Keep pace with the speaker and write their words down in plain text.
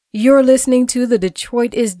You're listening to the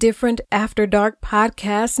Detroit is Different After Dark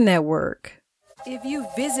Podcast Network. If you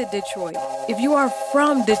visit Detroit, if you are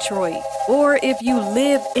from Detroit, or if you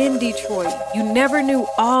live in Detroit, you never knew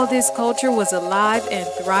all this culture was alive and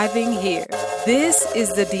thriving here. This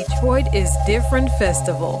is the Detroit is Different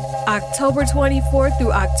Festival. October 24th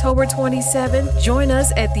through October 27th, join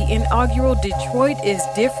us at the inaugural Detroit is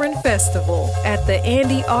Different Festival at the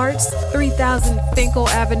Andy Arts, 3000 Finkel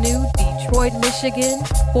Avenue, Detroit, Michigan,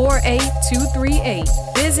 48238.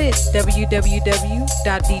 Visit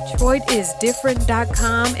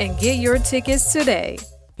www.detroitisdifferent.com and get your tickets today.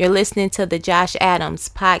 You're listening to the Josh Adams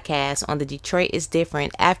podcast on the Detroit is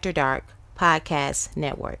Different After Dark Podcast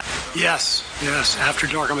Network. Yes, After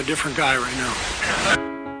Dark. I'm a different guy right now.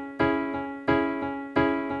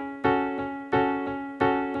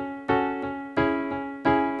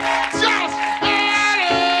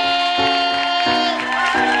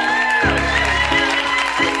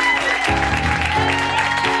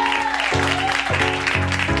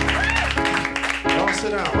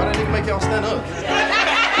 Y'all stand up.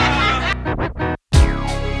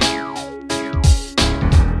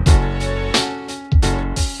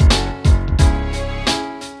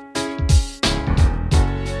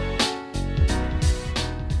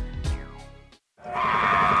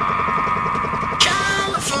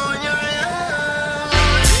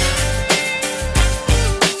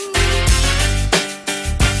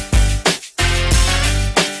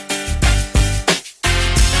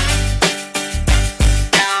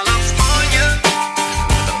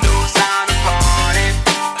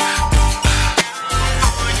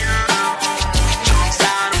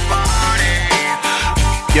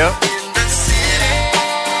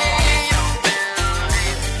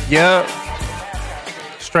 Yep.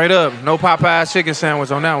 Straight up. No Popeye's chicken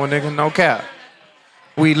sandwich on that one, nigga. No cap.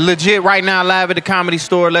 We legit right now live at the Comedy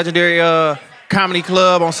Store, legendary comedy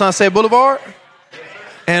club on Sunset Boulevard.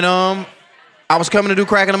 And I was coming to do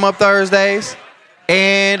Cracking Them Up Thursdays.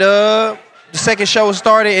 And the second show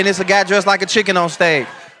started, and it's a guy dressed like a chicken on stage.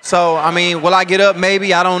 So, I mean, will I get up?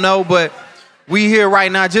 Maybe. I don't know. But we here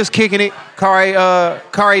right now just kicking it.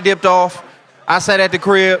 Kari dipped off. I sat at the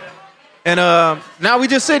crib. And now we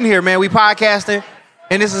just sitting here, man. We podcasting,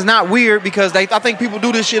 and this is not weird because I think people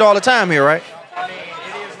do this shit all the time here, right? I mean, it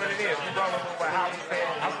is what it is. We rolling with what Howie said.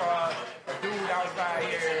 I saw a dude outside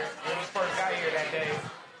here when he first got here that day,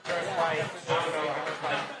 dressed like,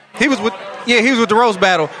 He was with the roast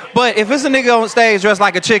battle. But if it's a nigga on stage dressed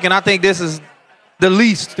like a chicken, I think this is the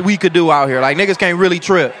least we could do out here. Like, niggas can't really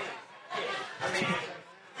trip.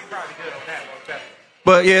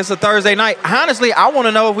 But yeah, it's a Thursday night. Honestly, I want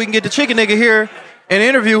to know if we can get the chicken nigga here and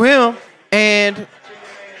interview him. And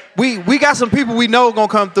we got some people we know gonna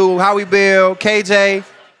come through. Howie Bell, KJ,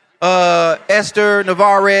 Esther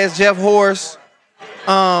Navarez, Jeff Horst,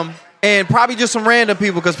 and probably just some random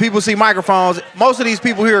people because people see microphones. Most of these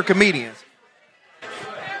people here are comedians.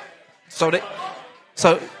 So they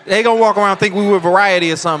gonna walk around think we were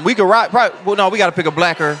Variety or something. We could we gotta pick a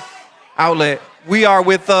blacker outlet. We are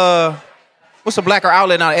with what's a blacker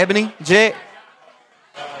outlet now? Ebony? Jet?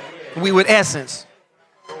 We with Essence.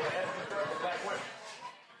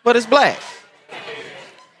 But it's black.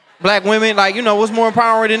 Black women, like, you know, what's more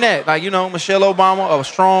empowering than that? Like, you know, Michelle Obama, a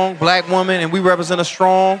strong black woman, and we represent a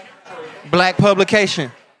strong black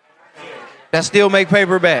publication that still make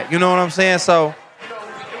paperback. You know what I'm saying? So,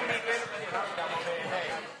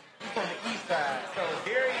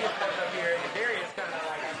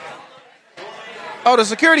 oh, the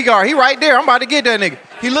security guard. He right there. I'm about to get that nigga.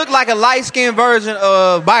 He looked like a light-skinned version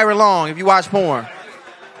of Byron Long if you watch porn.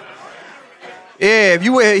 Yeah,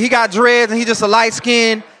 he got dreads and he just a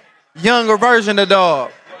light-skinned, younger version of the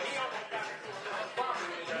dog.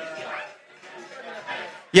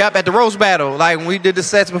 Yep, at the roast battle. Like when we did the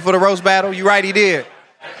sets before the roast battle. You right, he did.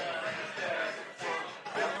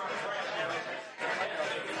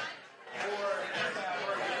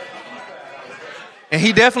 And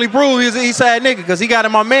he definitely proved he's an East Side nigga because he got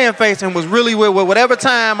in my man face and was really with whatever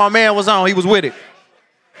time my man was on, he was with it.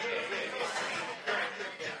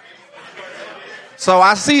 So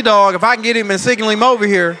I see, dog, if I can get him and signal him over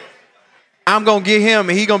here, I'm going to get him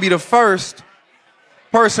and he going to be the first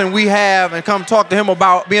person we have and come talk to him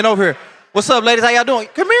about being over here. What's up, ladies? How y'all doing?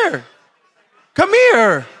 Come here. Come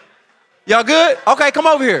here. Y'all good? Okay, come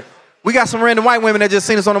over here. We got some random white women that just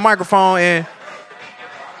seen us on the microphone and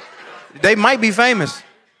they might be famous.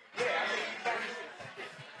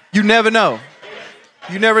 You never know.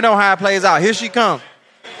 You never know how it plays out. Here she come.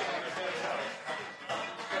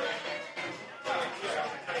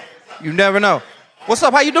 You never know. What's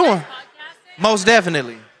up? How you doing? Most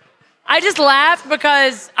definitely. I just laughed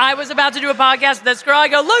because I was about to do a podcast with this girl. I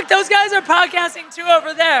go, look, those guys are podcasting too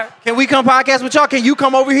over there. Can we come podcast with y'all? Can you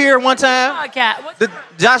come over here one time? Podcast. The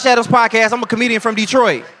Josh Adams podcast. I'm a comedian from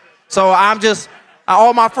Detroit. So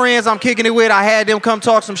all my friends I'm kicking it with, I had them come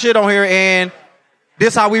talk some shit on here, and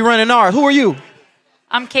this how we running ours. Who are you?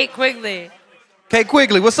 I'm Kate Quigley. Kate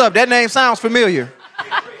Quigley, what's up? That name sounds familiar.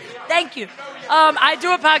 Thank you. I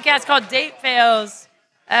do a podcast called Date Fails.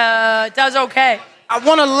 Does okay. I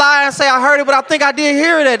want to lie and say I heard it, but I think I did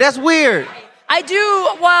hear that. That's weird. I do,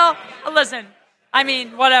 well, listen, I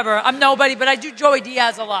mean, whatever. I'm nobody, but I do Joey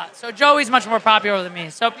Diaz a lot. So Joey's much more popular than me.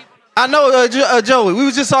 So I know Joey. We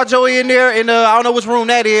just saw Joey in there, and I don't know which room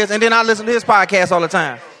that is, and then I listen to his podcast all the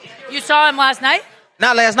time. You saw him last night?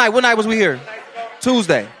 Not last night. What night was we here?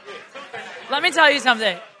 Tuesday. Let me tell you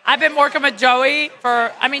something. I've been working with Joey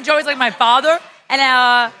Joey's like my father, and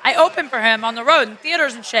I open for him on the road in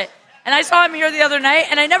theaters and shit. And I saw him here the other night,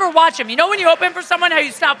 and I never watch him. You know when you open for someone, how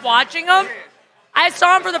you stop watching them? I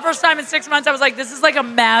saw him for the first time in 6 months. I was like, this is like a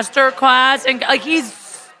master class, and like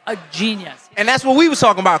he's a genius. And that's what we was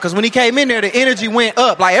talking about, because when he came in there, the energy went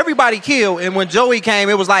up. Like, everybody killed, and when Joey came,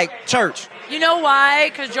 it was like church. You know why?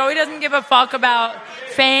 Because Joey doesn't give a fuck about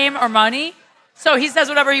fame or money. So he says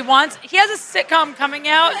whatever he wants. He has a sitcom coming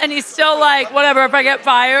out, and he's still like, whatever, if I get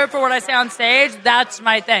fired for what I say on stage, that's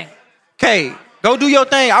my thing. Okay, go do your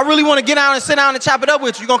thing. I really want to get out and sit down and chop it up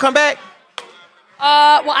with you. You gonna come back?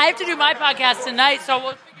 Well, I have to do my podcast tonight, so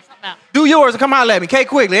we'll figure something out. Do yours and come out at me. Kate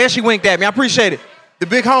Quigley, and she winked at me. I appreciate it. The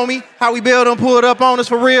big homie, how we build him, pulled up on us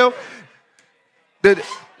for real.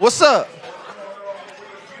 What's up?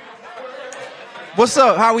 What's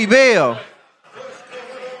up? How we bail?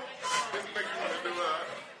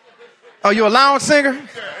 Oh, you a lounge singer?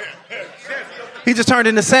 He just turned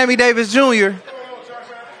into Sammy Davis Jr.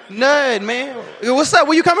 Nud, man. What's up?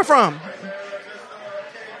 Where you coming from?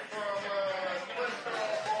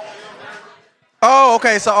 Oh,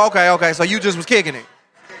 okay. So you just was kicking it.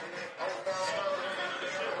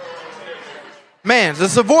 Man, the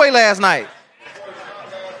Savoy last night.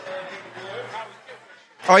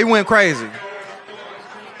 Oh, he went crazy.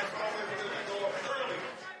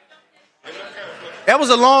 That was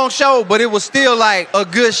a long show, but it was still like a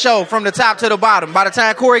good show from the top to the bottom. By the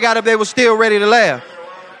time Corey got up, they were still ready to laugh.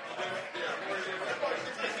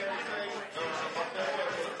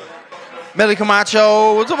 Melly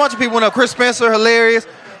Camacho, was a bunch of people went up. Chris Spencer, hilarious.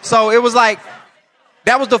 So it was like,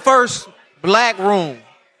 that was the first black room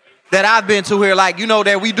that I've been to here, like, you know,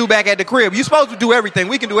 that we do back at the crib. You're supposed to do everything.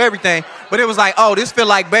 We can do everything. But it was like, oh, this feel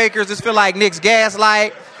like Baker's. This feel like Nick's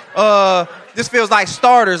Gaslight. This feels like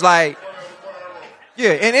Starters. Like,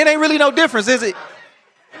 yeah, and it ain't really no difference, is it?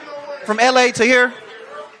 From L.A. to here?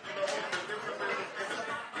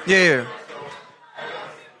 Yeah.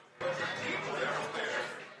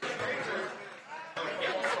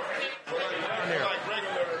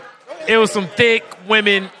 It was some thick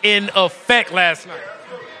women in effect last night.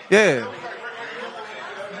 Yeah.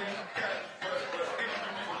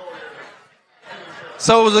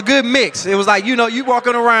 So it was a good mix. It was like, you know, you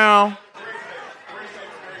walking around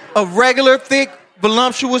of regular, thick,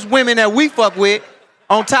 voluptuous women that we fuck with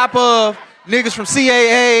on top of niggas from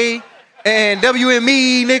CAA and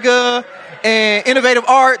WME, nigga, and innovative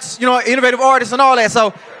arts, you know, innovative artists and all that.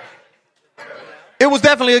 So it was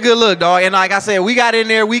definitely a good look, dog. And like I said, we got in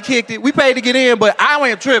there, we kicked it. We paid to get in, but I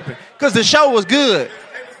ain't tripping because the show was good.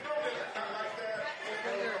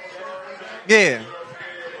 Yeah.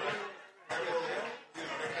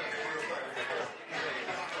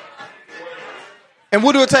 And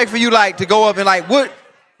what do it take for you, like, to go up and, like, what,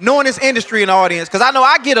 knowing this industry and the audience, because I know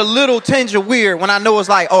I get a little tinge of weird when I know it's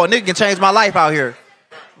like, oh, a nigga can change my life out here.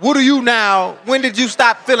 What do you now, when did you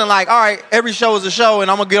stop feeling like, all right, every show is a show and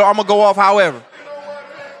I'm gonna go off however?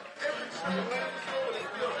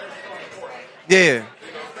 Yeah.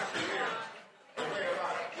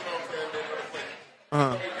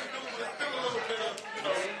 Uh-huh.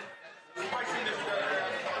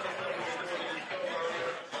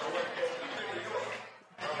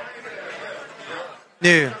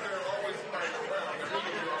 Yeah.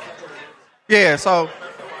 Yeah, so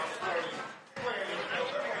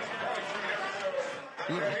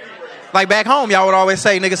like back home, y'all would always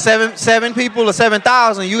say, nigga, seven people or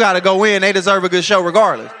 7,000, you gotta go in, they deserve a good show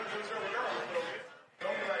regardless.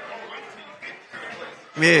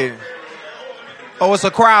 Yeah. Oh, it's a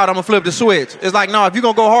crowd, I'm gonna flip the switch. It's like, no, if you're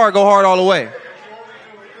gonna go hard all the way.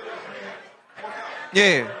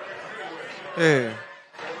 Yeah. Yeah.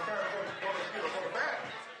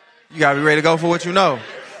 You gotta be ready to go for what you know.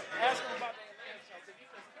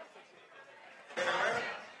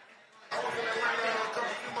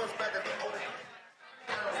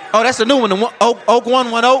 Oh, that's a new one. The Oak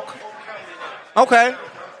 1 Oak. Okay,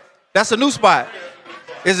 that's a new spot.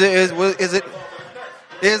 Is it?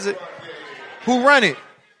 Who run it?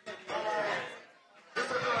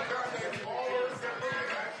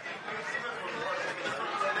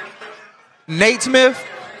 Nate Smith.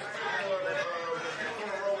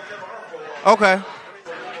 Okay.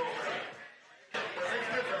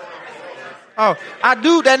 Oh, I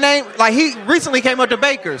do that name. Like he recently came up to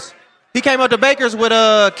Baker's. He came up to Baker's with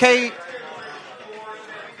Kate.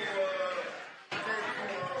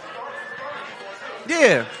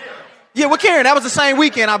 Yeah. Yeah, with Karen. That was the same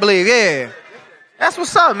weekend, I believe. Yeah. That's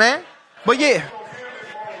what's up, man. But yeah.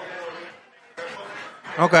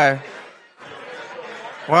 Okay.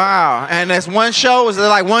 Wow. And that's one show? Was it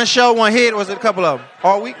like one show, one hit, or was it a couple of them?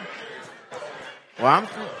 All week?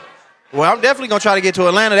 Well, I'm definitely going to try to get to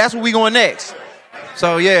Atlanta. That's where we going next.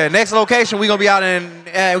 So, yeah, next location, we're going to be out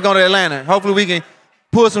we're going to Atlanta. Hopefully we can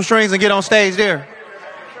pull some strings and get on stage there.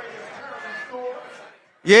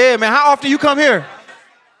 Yeah, man. How often you come here?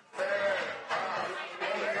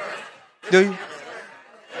 Do you?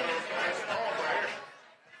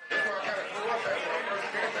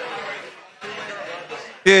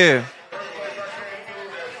 Yeah.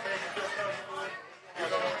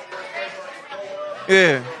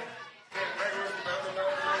 Yeah.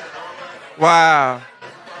 Wow.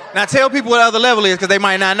 Now tell people what other level is because they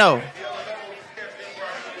might not know.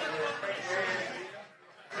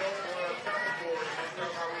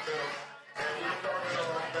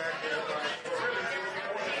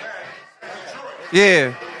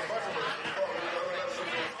 Yeah.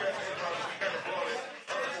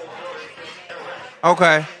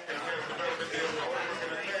 Okay.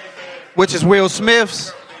 Which is Will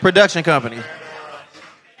Smith's production company.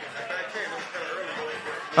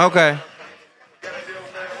 Okay.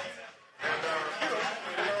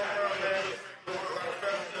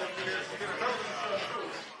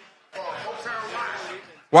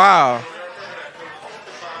 Wow.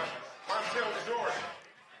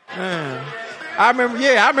 I remember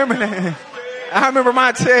that. I remember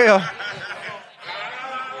Montel.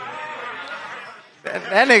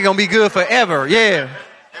 That nigga gonna be good forever, yeah.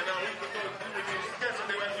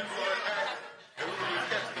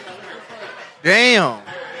 Damn.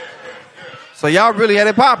 So y'all really had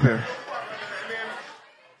it popping.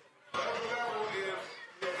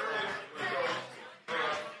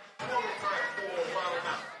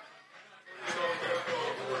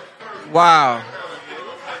 Wow.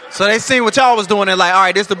 So they seen what y'all was doing and like, all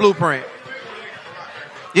right, this the blueprint.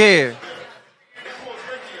 Yeah.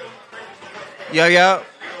 Yeah.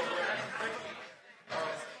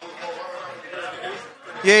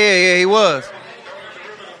 Yeah, he was.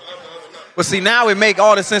 But see, now it make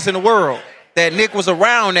all the sense in the world that Nick was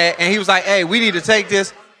around that and he was like, hey, we need to take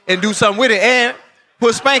this and do something with it and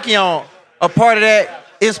put Spanky on a part of that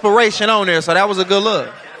inspiration on there. So that was a good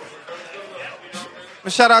look.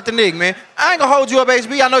 Shout out to Nick, man. I ain't gonna hold you up,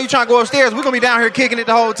 HB. I know you trying to go upstairs. We're gonna be down here kicking it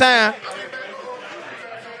the whole time.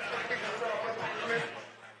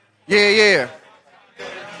 Yeah.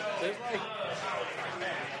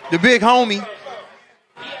 The big homie.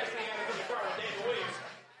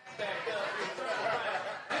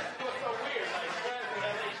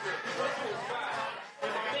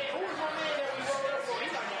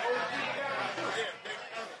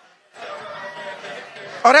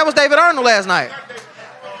 Oh, that was David Arnold last night.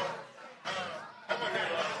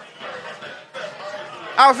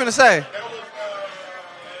 I was finna say.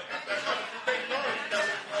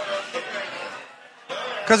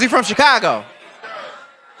 Because he from Chicago.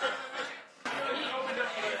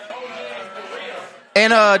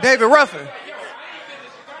 And David Ruffin.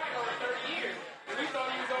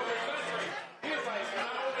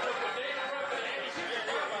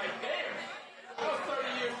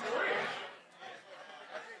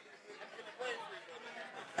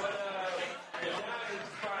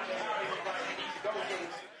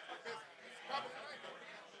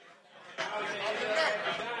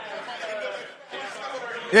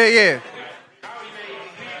 Yeah.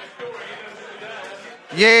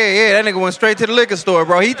 That nigga went straight to the liquor store,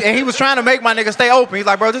 bro. He was trying to make my nigga stay open. He's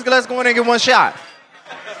like, bro, just let's go in there and get one shot.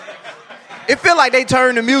 It feel like they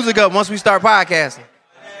turned the music up once we start podcasting.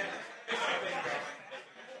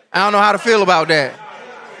 I don't know how to feel about that.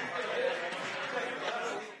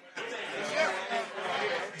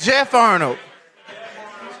 Jeff Arnold.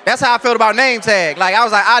 That's how I felt about name tag. Like, I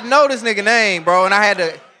was like, I know this nigga name, bro, and I had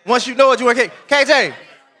to, once you know it, you want KJ.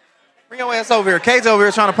 Bring your ass over here. K's over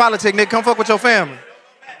here trying to politic, nigga. Come fuck with your family.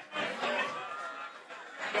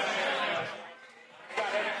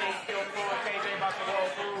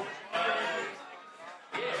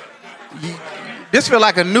 this feel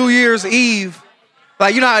like a New Year's Eve.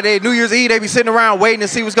 Like, you know how New Year's Eve, they be sitting around waiting to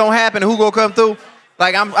see what's gonna happen and who gonna come through.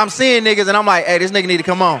 Like, I'm seeing niggas and I'm like, hey, this nigga need to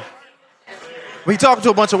come on. We talking to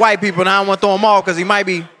a bunch of white people and I don't want to throw him off because he might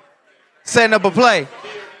be setting up a play.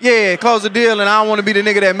 Yeah, close the deal and I don't want to be the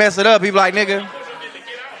nigga that mess it up. He be like, nigga,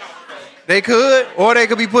 they could. Or they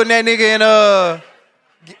could be putting that nigga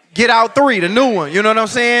in Get Out 3, the new one. You know what I'm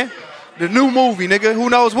saying? The new movie, nigga. Who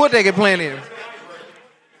knows what they can plan in.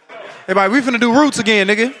 Everybody, we finna do Roots again,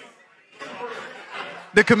 nigga.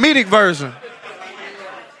 The comedic version.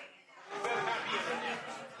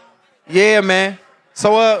 Yeah, man.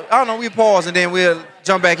 So, I don't know, we pause and then we'll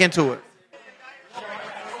jump back into it.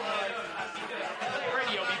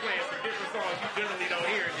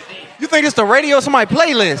 You think it's the radio or somebody's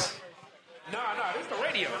playlist? No, it's the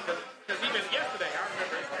radio. Because even yesterday, I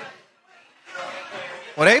remember it's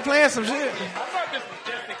like, Well, they playing some shit. I thought this was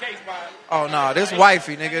just in case by, Oh, no, this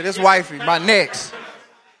wifey, nigga. This wifey. My next.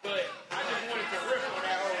 but I just wanted to riff on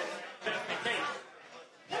that whole just in case.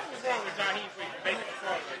 What was wrong with Jaheim for making a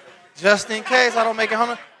song like that? Just in case I don't make it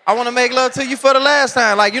home. I want to make love to you for the last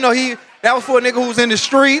time. Like, you know, that was for a nigga who's in the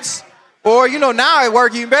streets. Or, you know, now it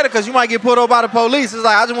work even better because you might get pulled over by the police. It's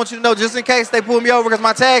like, I just want you to know, just in case they pull me over because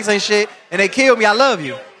my tags ain't shit and they kill me, I love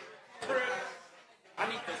you. I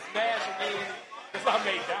need to smash again because I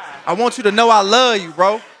may die. I want you to know I love you,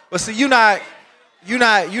 bro. But see, you not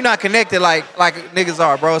connected like niggas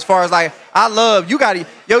are, bro. As far as like, I love, you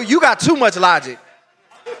got too much logic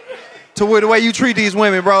to the way you treat these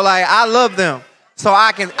women, bro. Like, I love them. So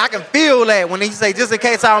I can feel that when he say, just in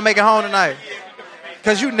case I don't make it home tonight.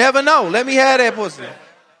 Because you never know. Let me have that pussy.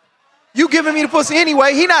 You giving me the pussy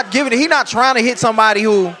anyway. He not giving it. He not trying to hit somebody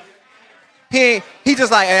who, he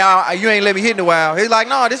just like, hey, you ain't let me hit in a while. He's like,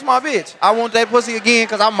 no, this my bitch. I want that pussy again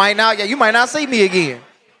because you might not see me again.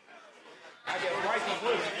 I get wifey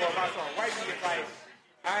blues for my song. Wifey is like,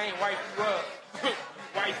 I ain't wife you up.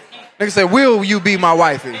 Wifey. Nigga said, will you be my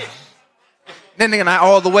wifey? Then nigga, not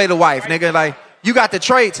all the way to wife. Nigga, like, you got the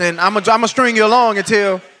traits and I'm gonna string you along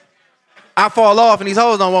until I fall off and these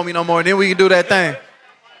hoes don't want me no more. And then we can do that thing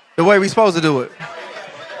the way we supposed to do it.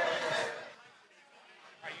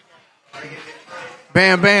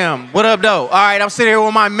 Bam, bam. What up, though? All right, I'm sitting here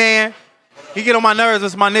with my man. He get on my nerves.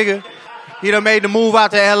 It's my nigga. He done made the move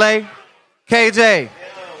out to L.A. KJ.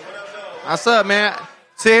 What's up, man?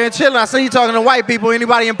 Sit here and chilling. I see you talking to white people.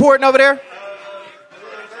 Anybody important over there?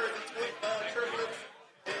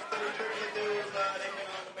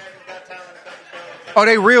 Oh,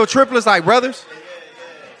 they real triplets like brothers?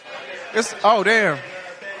 Oh, damn.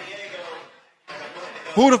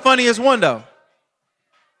 Who the funniest one, though?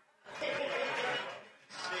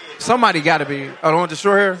 Somebody got to be. Oh, the one with the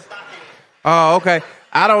short hair? Oh, okay.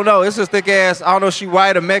 I don't know. It's just thick ass. I don't know if she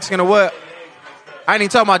white or Mexican or what. I ain't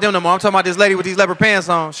even talking about them no more. I'm talking about this lady with these leopard pants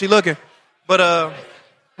on. She looking. But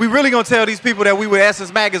we really going to tell these people that we with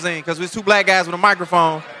Essence Magazine because we're two black guys with a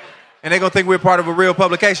microphone. And they're going to think we're part of a real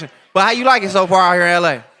publication. But how you like it so far out here in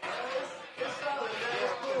L.A.?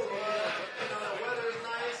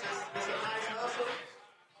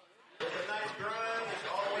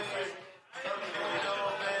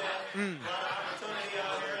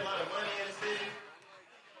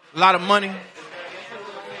 A lot of money.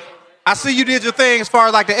 I see you did your thing as far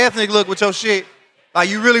as like the ethnic look with your shit. Like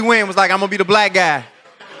you really went was like, I'm going to be the black guy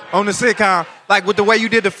on the sitcom. Like with the way you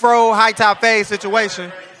did the fro, high top fade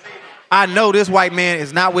situation. I know this white man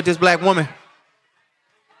is not with this black woman.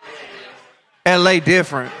 L.A.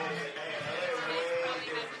 different.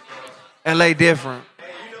 L.A. different.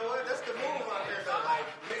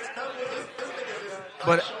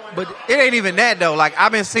 But it ain't even that, though. Like,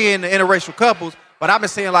 I've been seeing the interracial couples, but I've been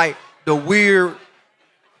seeing, like, the weird,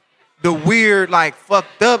 like,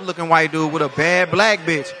 fucked up looking white dude with a bad black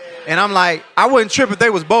bitch. And I'm like, I wouldn't trip if they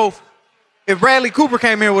was both. If Bradley Cooper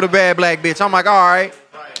came here with a bad black bitch, I'm like, all right.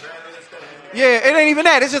 Yeah, it ain't even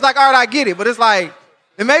that. It's just like, all right, I get it. But it's like,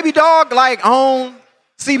 and maybe dog like on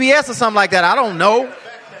CBS or something like that. I don't know.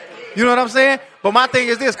 You know what I'm saying? But my thing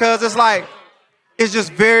is this, cuz it's like, it's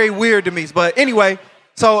just very weird to me. But anyway,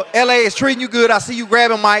 so LA is treating you good. I see you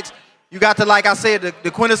grabbing mics. You got the, like I said,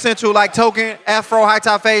 the quintessential like token, afro, high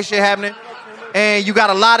top fade shit happening. And you got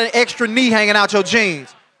a lot of extra knee hanging out your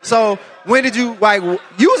jeans. So when did you, like,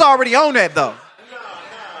 you was already on that though.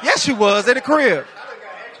 Yes, you was, at the crib.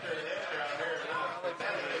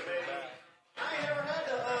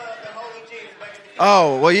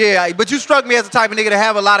 Oh, well, yeah, but you struck me as the type of nigga to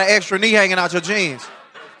have a lot of extra knee hanging out your jeans.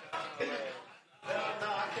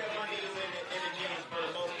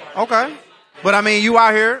 Okay. But, I mean, you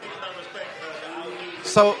out here.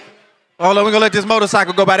 So, hold on, we're going to let this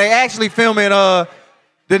motorcycle go by. They actually filming the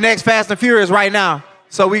the next Fast and Furious right now.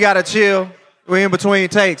 So we got to chill. We're in between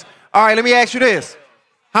takes. All right, let me ask you this.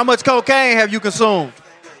 How much cocaine have you consumed?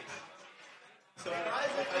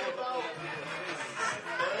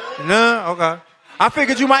 None? Okay. I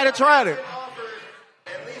figured you might have tried it.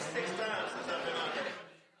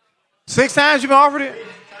 6 times you've been offered it?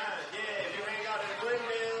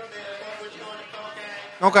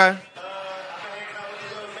 Okay.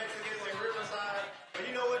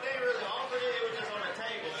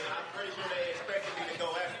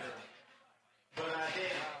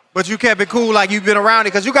 But you kept it cool like you've been around it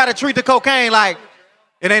because you got to treat the cocaine like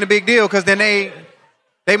it ain't a big deal because then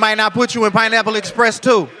they might not put you in Pineapple Express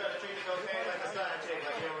too.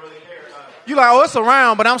 You like, oh, it's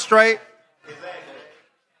around, but I'm straight.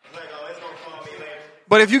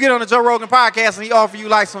 But if you get on the Joe Rogan podcast and he offer you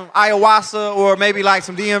like some ayahuasca or maybe like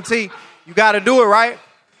some DMT, you got to do it, right?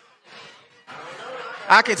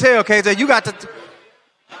 I can tell, KJ, you got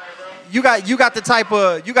the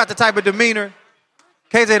type of demeanor.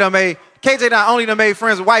 KJ not only done made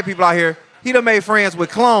friends with white people out here, he done made friends with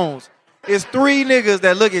clones. It's 3 niggas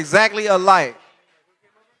that look exactly alike.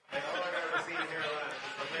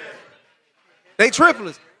 They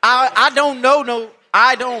triplets. I don't know none.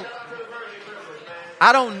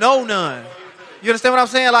 You understand what I'm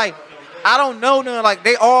saying? Like, I don't know none. Like,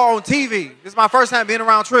 they all on TV. This is my first time being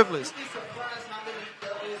around triplets.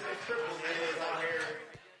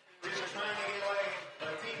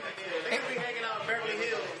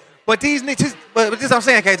 But these niggas, but this I'm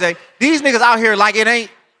saying, KJ, these niggas out here like it ain't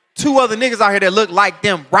 2 other niggas out here that look like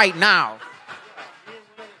them right now.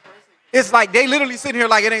 It's like they literally sitting here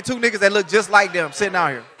like it ain't 2 niggas that look just like them sitting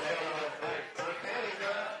out here.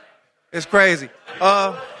 It's crazy.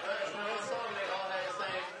 Now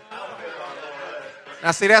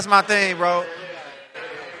see, that's my thing, bro.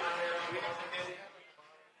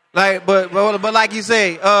 Like, but like you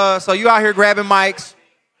say, so you out here grabbing mics.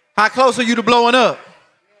 How close are you to blowing up?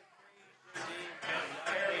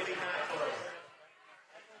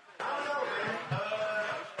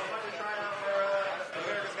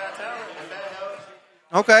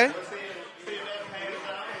 Okay.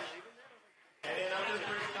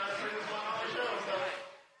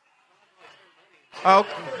 Okay.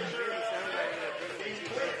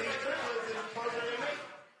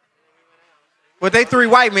 But they 3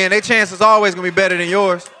 white men, their chance is always gonna be better than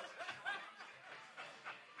yours.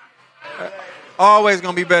 Always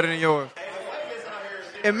gonna be better than yours.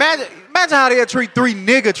 Imagine how they'll treat 3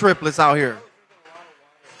 nigga triplets out here.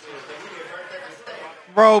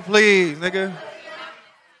 Bro, please, nigga.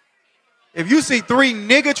 If you see 3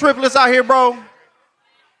 nigga triplets out here, bro,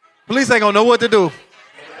 police ain't gonna know what to do.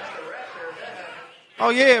 Oh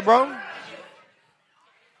yeah, bro.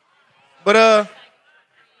 But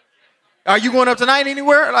are you going up tonight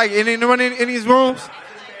anywhere? Like in these rooms?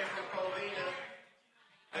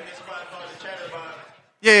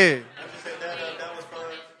 Yeah.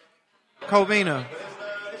 Covina.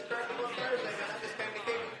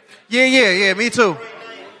 Yeah, me too.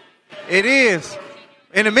 It is.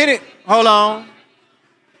 In a minute, hold on.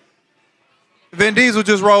 Vin Diesel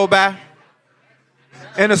just rolled by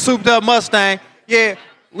in a souped up Mustang. Yeah,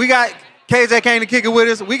 we got KJ came to kick it with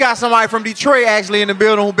us. We got somebody from Detroit actually in the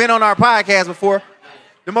building who been on our podcast before.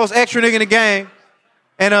 The most extra nigga in the game.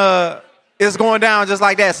 And it's going down just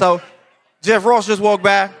like that. So Jeff Ross just walked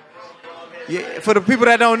by. Yeah, for the people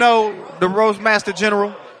that don't know, the Roastmaster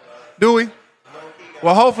General, Dewey.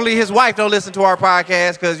 Well, hopefully his wife don't listen to our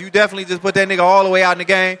podcast because you definitely just put that nigga all the way out in the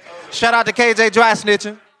game. Shout out to KJ Dry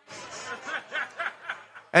Snitching.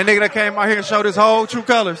 That nigga that came out here and showed his whole true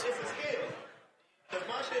colors.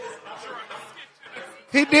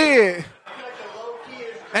 He did.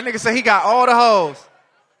 That nigga said he got all the hoes.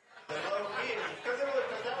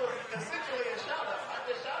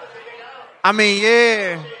 I mean,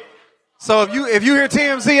 yeah. So if you hear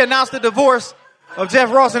TMZ announce the divorce of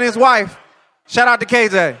Jeff Ross and his wife, shout out to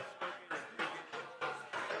KJ.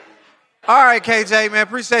 All right, KJ, man.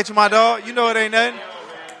 Appreciate you, my dog. You know it ain't nothing.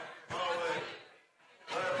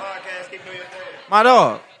 My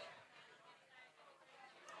dog.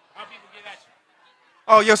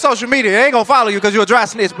 Oh, your social media. They ain't going to follow you because you're a dry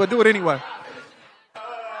snitch, but do it anyway.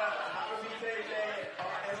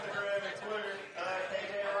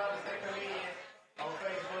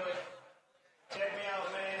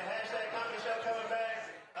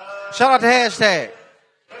 Shout out to hashtag.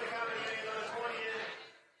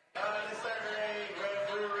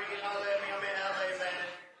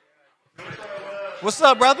 What's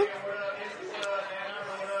up, brother?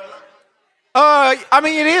 I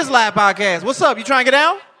mean, it is live podcast. What's up? You trying to get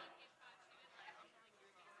down?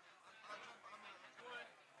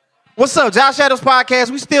 What's up, Josh Adams Podcast?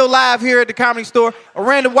 We still live here at the Comedy Store. A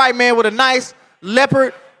random white man with a nice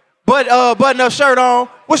leopard button-up shirt on.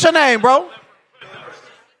 What's your name, bro?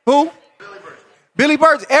 Who? Billy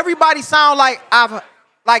Burgess. Everybody sound like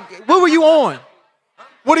what were you on?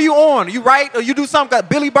 What are you on? You write or you do something?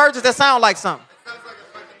 Billy Burgess, that sound like something.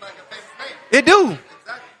 It do.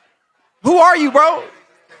 Who are you, bro?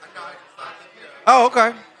 Oh,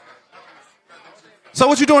 okay. So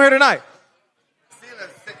what you doing here tonight?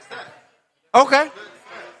 Okay.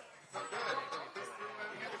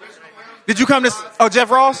 Did you come to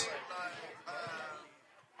Jeff Ross?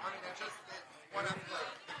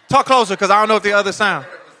 Talk closer, because I don't know if the other sound.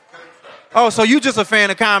 Oh, so you just a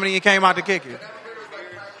fan of comedy and came out to kick it.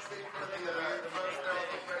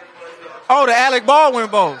 Oh, the Alec Baldwin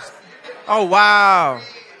Bowls. Oh, wow.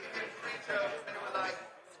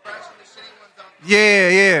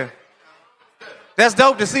 Yeah. That's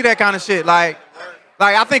dope to see that kind of shit. Like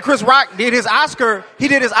I think Chris Rock did his Oscar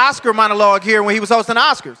monologue here when he was hosting the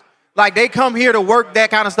Oscars. Like, they come here to work that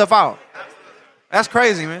kind of stuff out. That's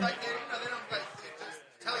crazy, man.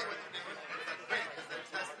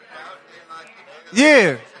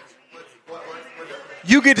 Yeah.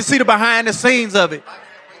 You get to see the behind the scenes of it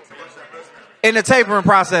in the tapering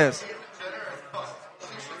process.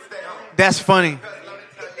 That's funny.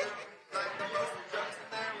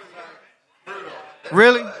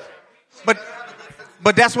 Really?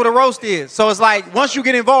 But that's what a roast is. So it's like, once you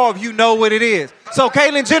get involved, you know what it is. So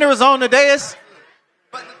Caitlyn Jenner is on the dais?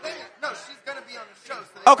 But the thing is, no, she's going to be on the show.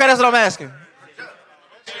 So okay, that's what I'm asking. And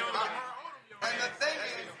the thing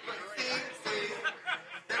is, see,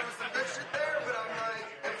 there was some good shit there, but I'm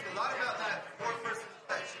like, there's a lot about that poor person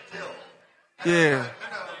that she killed. Yeah.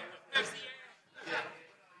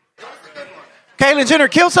 Caitlyn Jenner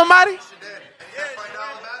killed somebody?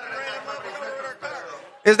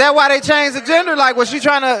 Is that why they changed the gender? Like, was she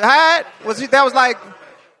trying to hide?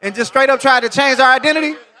 And just straight up tried to change her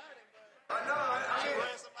identity?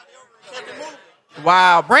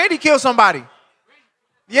 Wow, Brandy killed somebody.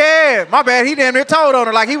 Yeah, my bad. He damn near told on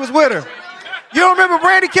her like he was with her. You don't remember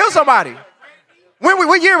Brandy killed somebody?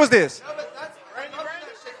 What year was this?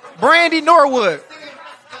 Brandy Norwood.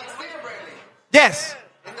 Yes.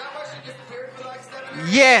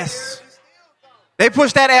 Yes. They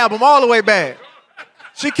pushed that album all the way back.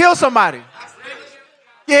 She killed somebody.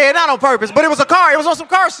 Yeah, not on purpose, but it was a car. It was on some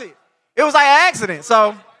car seat. It was like an accident.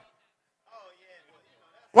 So,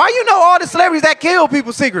 why you know all the celebrities that kill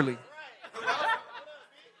people secretly?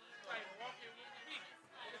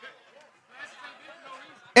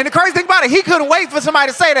 And the crazy thing about it, he couldn't wait for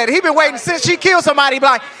somebody to say that. He been waiting since she killed somebody. Be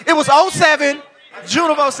like, it was 07,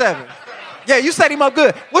 June of 07. Yeah, you set him up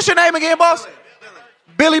good. What's your name again, boss?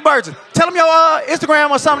 Billy Burgess. Tell him your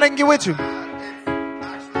Instagram or something they can get with you.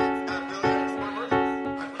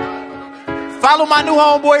 Follow my new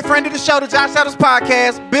homeboy, friend of the show, the Josh Adams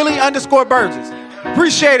Podcast, Billy_Burgess.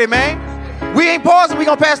 Appreciate it, man. We ain't pausing. We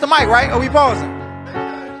gonna pass the mic, right? Or we pausing?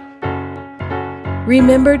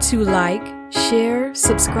 Remember to like, share,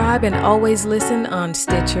 subscribe, and always listen on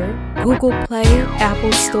Stitcher, Google Play,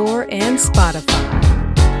 Apple Store, and Spotify.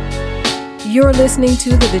 You're listening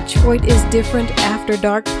to the Detroit is Different After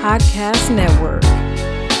Dark Podcast Network.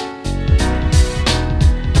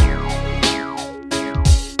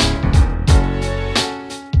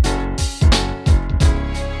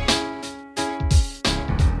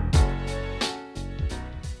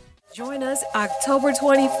 Join us October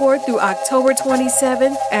 24th through October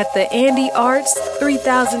 27th at the Andy Arts,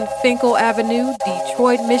 3000 Finkel Avenue,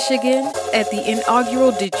 Detroit, Michigan, at the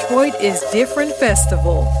inaugural Detroit is Different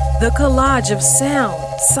Festival. The collage of sound,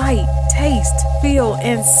 sight, taste, feel,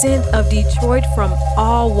 and scent of Detroit from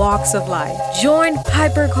all walks of life. Join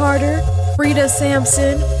Piper Carter, Frida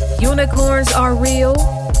Sampson, Unicorns Are Real,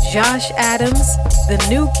 Josh Adams, The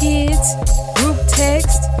New Kids, Group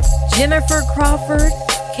Text, Jennifer Crawford,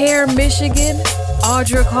 Care Michigan,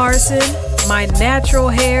 Audra Carson, My Natural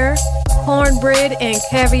Hair, Cornbread and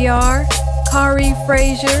Caviar, Kari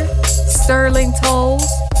Frazier, Sterling Tolles,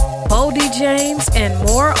 Bodie James, and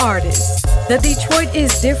more artists. The Detroit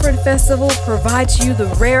is Different Festival provides you the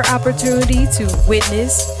rare opportunity to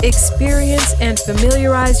witness, experience, and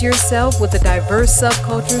familiarize yourself with the diverse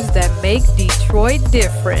subcultures that make Detroit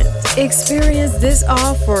different. Experience this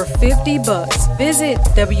all for $50. Visit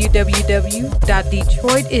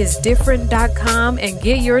www.detroitisdifferent.com and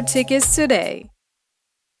get your tickets today.